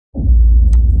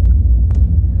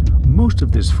Most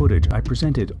of this footage I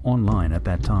presented online at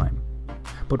that time,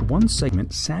 but one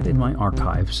segment sat in my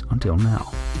archives until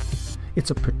now.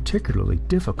 It's a particularly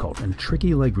difficult and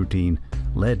tricky leg routine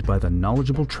led by the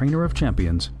knowledgeable trainer of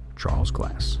champions, Charles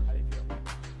Glass.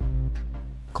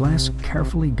 Glass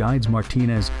carefully guides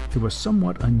Martinez through a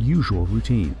somewhat unusual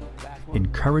routine,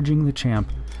 encouraging the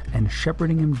champ and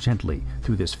shepherding him gently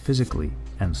through this physically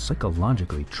and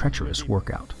psychologically treacherous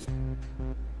workout.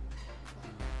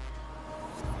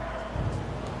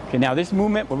 Okay, now this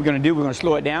movement, what we're going to do, we're going to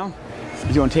slow it down.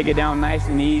 You're going to take it down nice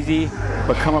and easy,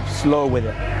 but come up slow with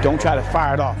it. Don't try to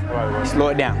fire it off. Slow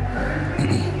it down.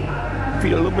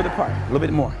 Feet a little bit apart, a little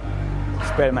bit more.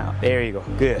 Spread them out. There you go.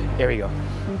 Good. There we go.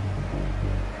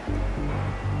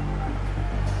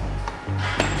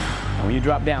 And when you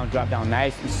drop down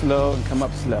nice and slow and come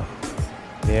up slow.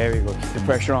 There you go. Keep the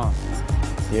pressure on.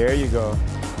 There you go.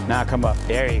 Now come up.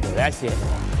 There you go. That's it.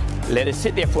 Let it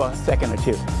sit there for a second or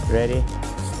two. Ready?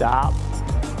 Stop.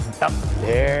 Up.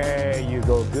 There you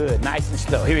go. Good. Nice and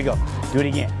slow. Here we go. Do it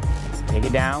again. Take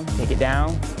it down. Take it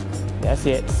down. That's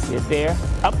it. Sit there.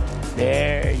 Up.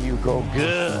 There you go.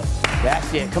 Good.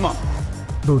 That's it. Come on.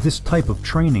 Though this type of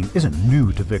training isn't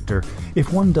new to Victor,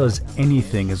 if one does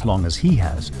anything as long as he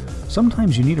has,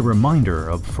 sometimes you need a reminder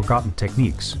of forgotten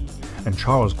techniques. And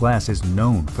Charles Glass is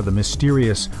known for the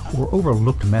mysterious or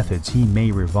overlooked methods he may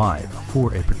revive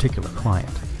for a particular client.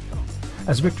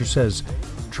 As Victor says,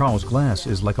 Charles Glass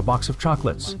is like a box of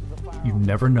chocolates. You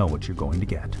never know what you're going to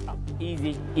get.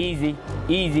 Easy, easy,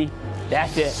 easy.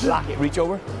 That's it. Lock it. Reach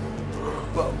over.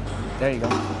 Whoa. There you go.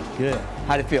 Good.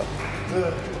 How'd it feel?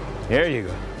 Good. There you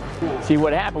go. See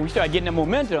what happened? We started getting the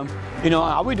momentum. You know,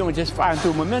 all we're doing is just firing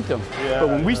through momentum. Yeah, but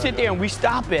when we sit there and we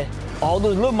stop it, all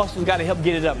those little muscles got to help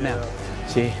get it up now.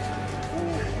 See?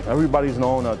 Everybody's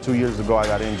known 2 years ago I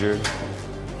got injured.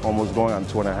 Almost going on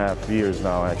 2.5 years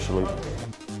now, actually.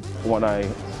 When I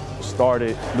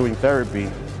started doing therapy,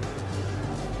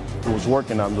 it was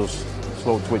working on those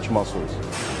slow twitch muscles.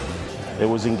 It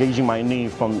was engaging my knee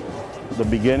from the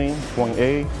beginning, point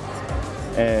A,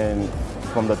 and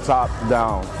from the top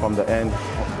down, from the end,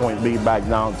 point B, back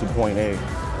down to point A.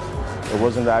 It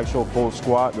wasn't the actual full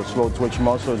squat. The slow twitch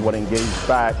muscle is what engaged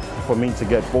back for me to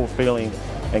get full feeling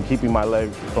and keeping my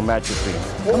leg from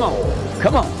atrophying. Come on,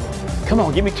 come on, come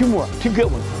on, give me two more, two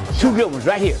good ones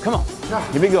right here, come on.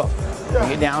 Here we go.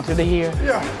 Bring it down to the here,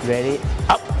 ready,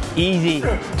 up, easy,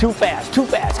 too fast,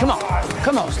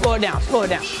 come on, slow it down,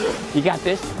 You got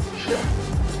this,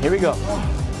 here we go.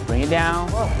 Bring it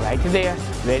down, right to there,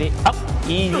 ready, up,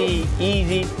 easy,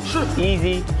 easy,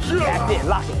 easy, that's it,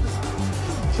 lock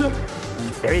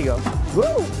it. There you go,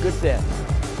 woo, good set.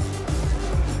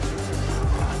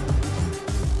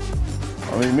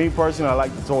 I mean, me personally, I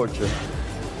like the torture.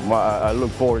 I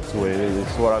look forward to it.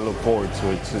 It's what I look forward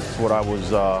to. It's what I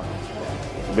was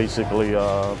basically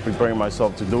preparing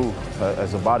myself to do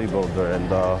as a bodybuilder.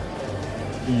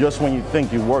 And just when you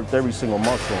think you worked every single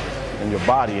muscle in your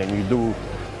body and you do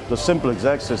the simplest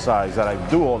exercise that I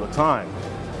do all the time,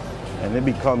 and it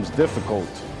becomes difficult,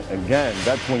 again,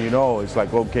 that's when you know it's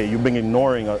like, okay, you've been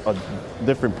ignoring a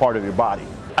different part of your body.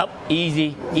 Up,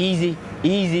 easy, easy,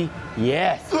 easy,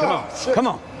 yes, come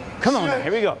on now,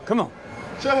 here we go, come on.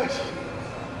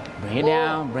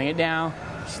 Bring it down,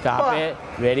 stop it,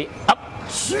 ready, up,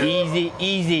 easy,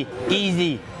 easy,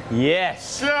 easy,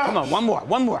 yes. Come on, one more,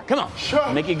 come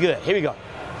on, make it good, here we go.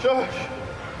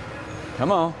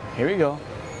 Come on, here we go.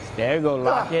 There you go,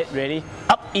 lock it, ready,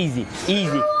 up, easy,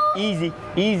 easy, easy,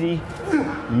 easy.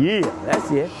 Yeah,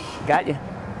 that's it, got you.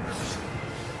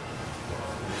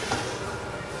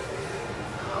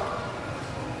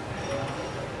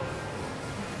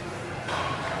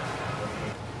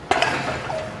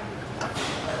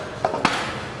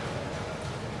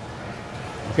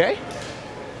 Okay?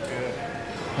 Good.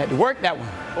 Had to work that one.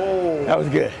 Oh. That was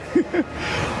good.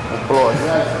 Applause.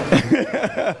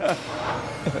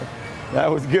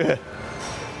 That was good.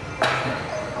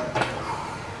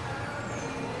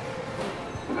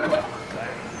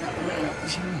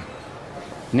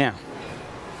 Now,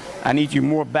 I need you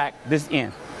more back this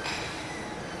end.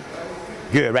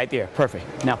 Good, right there,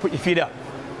 perfect. Now put your feet up.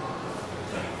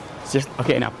 Just,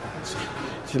 okay, now,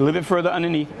 just a little bit further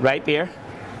underneath, right there.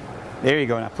 There you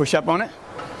go, now push up on it.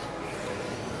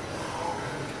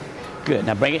 Good,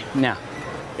 now bring it, now,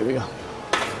 here we go.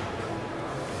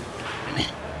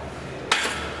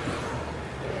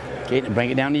 Okay, now bring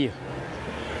it down to you.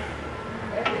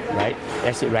 Right,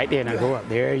 that's it right there, now go up,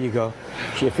 there you go.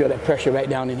 Should feel that pressure right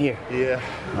down in here. Yeah.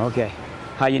 Okay,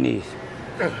 how your knees?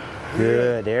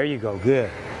 Good, there you go,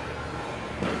 good.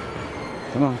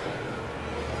 Come on.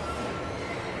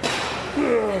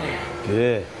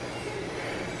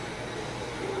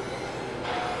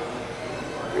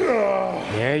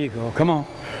 There you go. Come on.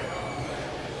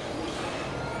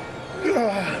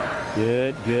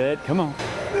 Good, good. Come on.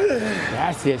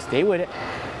 That's it. Stay with it.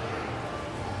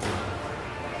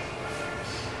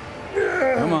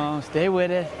 Come on. Stay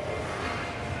with it.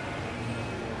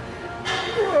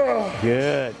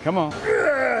 Good. Come on.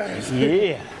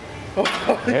 Yeah.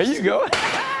 There you go.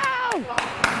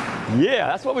 Yeah,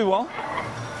 that's what we want.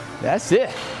 That's it.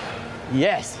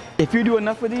 Yes. If you do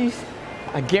enough of these,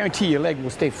 I guarantee your leg will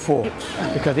stay full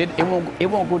because it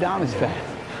won't go down as fast.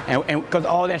 And because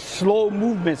all that slow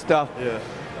movement stuff,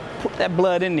 put that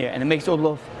blood in there and it makes those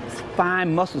little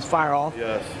fine muscles fire off.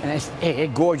 Yes. And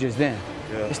it's gorgeous then.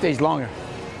 Yeah. It stays longer.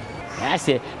 That's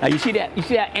it. Now you see that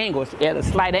angle, it's at a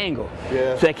slight angle.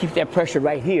 Yeah. So that keeps that pressure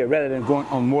right here rather than going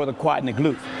on more of the quad and the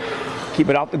glutes. Keep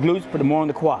it off the glutes, put it more on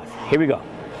the quads. Here we go.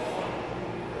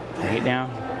 Bring it down,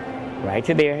 right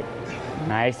to there.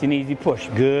 Nice and easy push.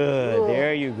 Good,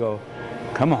 there you go.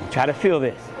 Come on, try to feel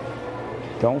this.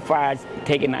 Don't fire,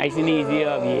 take it nice and easy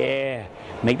up, yeah.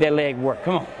 Make that leg work,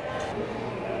 come on.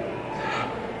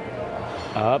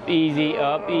 Up easy,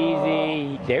 up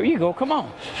easy. There you go, come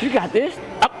on. You got this,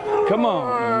 up, come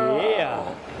on, yeah.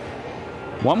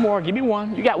 One more, give me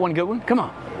one. You got one good one, come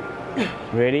on.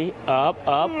 Ready, up,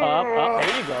 up, up, up,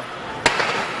 there you go.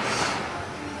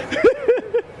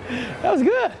 That was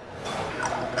good.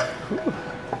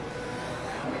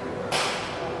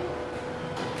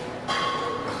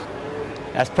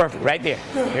 That's perfect, right there.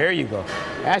 There you go.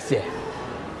 That's it.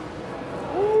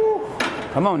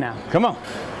 Come on now, come on.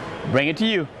 Bring it to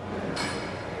you.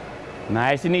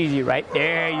 Nice and easy, right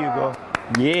there you go.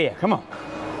 Yeah, come on.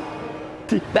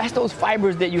 See, that's those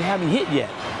fibers that you haven't hit yet.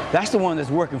 That's the one that's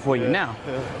working for you now.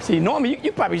 See, normally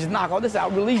you probably just knock all this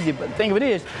out real easy, but the thing of it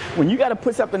is, when you got to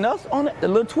put something else on it, the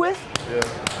little twist,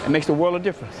 it makes a world of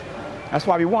difference. That's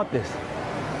why we want this.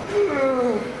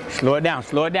 Slow it down,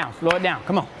 slow it down, slow it down.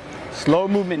 Come on. Slow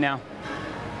movement now.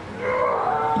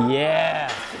 Yeah.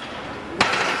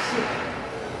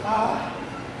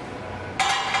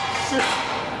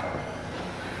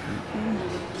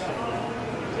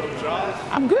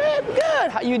 I'm good,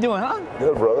 good. How you doing, huh?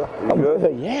 Good, brother. You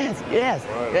good? Yes, yes,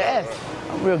 right, yes.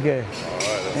 right. I'm real good. All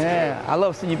right, Yeah, I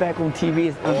love seeing you back on TV.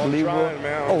 It's unbelievable. I'm trying,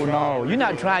 man. I'm no, you're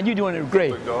not trying. You're doing it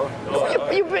great.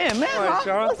 Where you been, man? Right,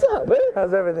 Huh? What's up, man?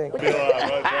 How's everything?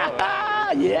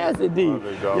 Yes, indeed.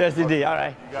 Yes, indeed. All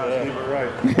right. You guys keep it right.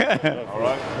 All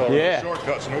right. Yeah. No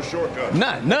shortcuts, no shortcuts.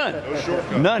 None, none. No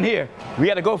shortcuts. None here. We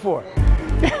got to go for it.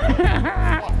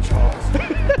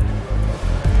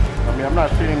 I mean, I'm not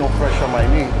feeling no pressure on my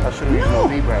knee. I shouldn't use no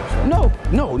knee wraps. Right?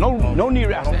 No knee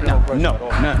wraps. I don't feel No, no pressure no, at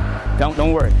all. none.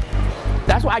 Don't worry.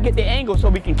 That's why I get the angle so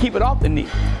we can keep it off the knee.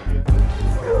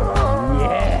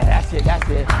 Yeah, that's it, that's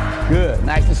it. Good,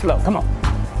 nice and slow. Come on.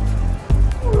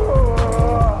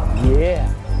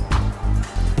 Yeah.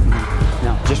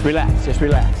 Now, just relax, just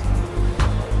relax.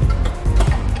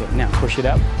 Okay, now push it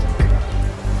up.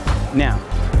 Now,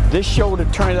 this shoulder,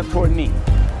 turn it up toward me.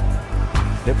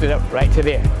 Lift it up right to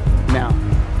there. Now,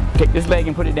 take this leg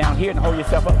and put it down here and hold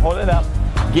yourself up, hold it up.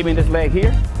 Give me this leg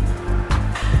here,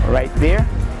 right there.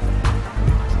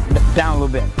 Down a little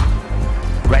bit,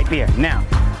 right there. Now,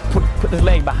 put this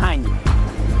leg behind you.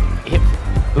 Hip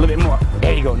a little bit more.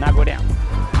 There you go, now go down.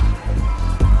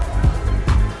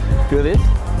 Feel this?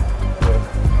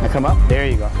 Now come up, there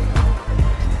you go.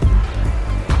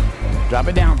 Drop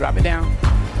it down, drop it down.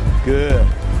 Good,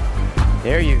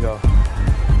 there you go.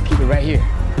 Keep it right here.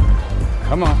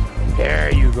 Come on,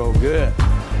 there you go, good.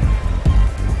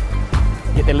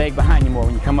 Get the leg behind you more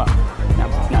when you come up.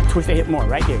 Now twist the hip more,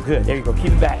 right there, good. There you go,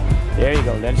 keep it back. There you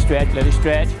go, let it stretch, let it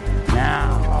stretch.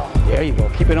 Now, there you go,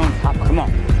 keep it on top, come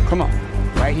on, come on.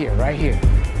 Right here, right here.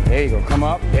 There you go, come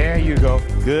up, there you go,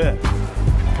 good.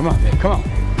 Come on, man, come on.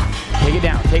 Take it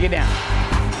down, take it down.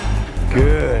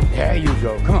 Good, there you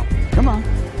go, come on, come on.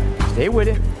 Stay with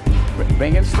it.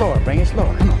 Bring it slower,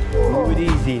 come on. Move it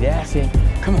easy, that's it,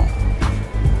 come on.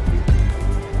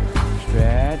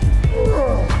 Stretch.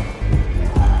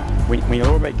 When your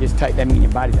lower back gets tight, that means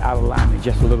your body's out of alignment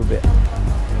just a little bit.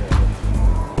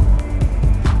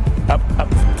 Up,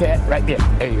 tat, right there.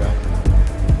 There you go.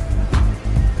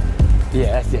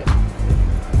 Yeah, that's it.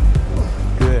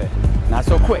 Good. Not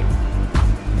so quick.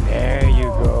 There you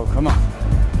go. Come on.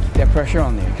 Keep that pressure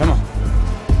on there. Come on.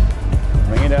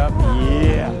 Bring it up.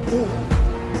 Yeah.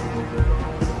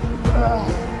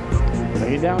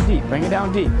 Bring it down deep. Bring it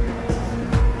down deep.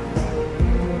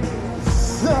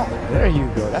 There you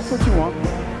go. That's what you want.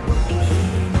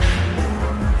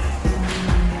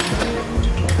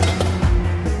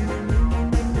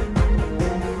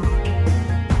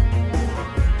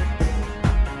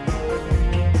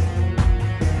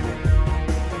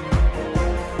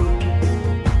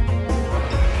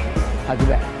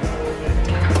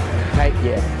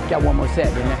 got one more set,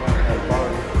 didn't it?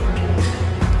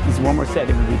 Just one more set,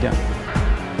 then we'll be done.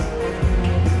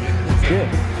 It's good.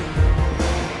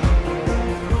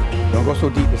 Don't go so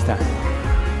deep this time.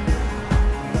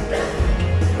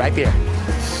 Right there.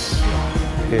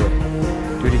 Good.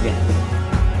 Do it again.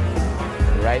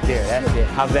 Right there, that's it.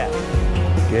 How's that?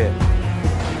 Good.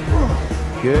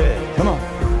 Good. Come on.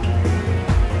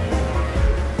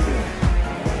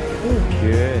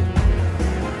 Good.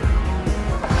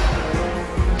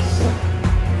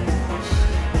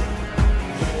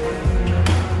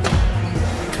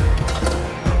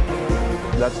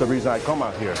 That's the reason I come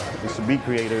out here, is to be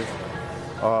creative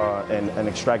and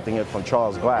extracting it from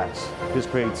Charles Glass. His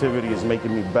creativity is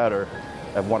making me better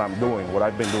at what I'm doing, what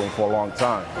I've been doing for a long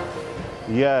time.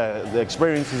 Yeah, the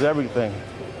experience is everything,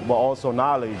 but also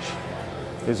knowledge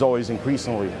is always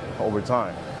increasingly over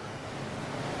time.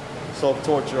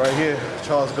 Self-torture right here,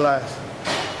 Charles Glass.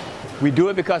 We do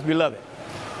it because we love it.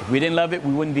 If we didn't love it,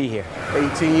 we wouldn't be here.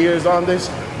 18 years on this,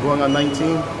 going on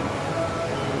 19.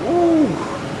 Woo!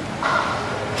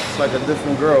 It's like a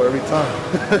different girl every time.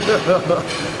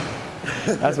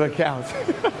 That's what counts.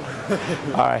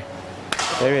 All right.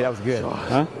 David, that was good.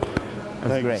 Huh? That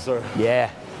was Thank great. you, sir.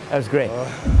 Yeah, that was great.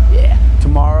 Yeah.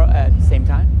 Tomorrow at the same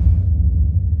time?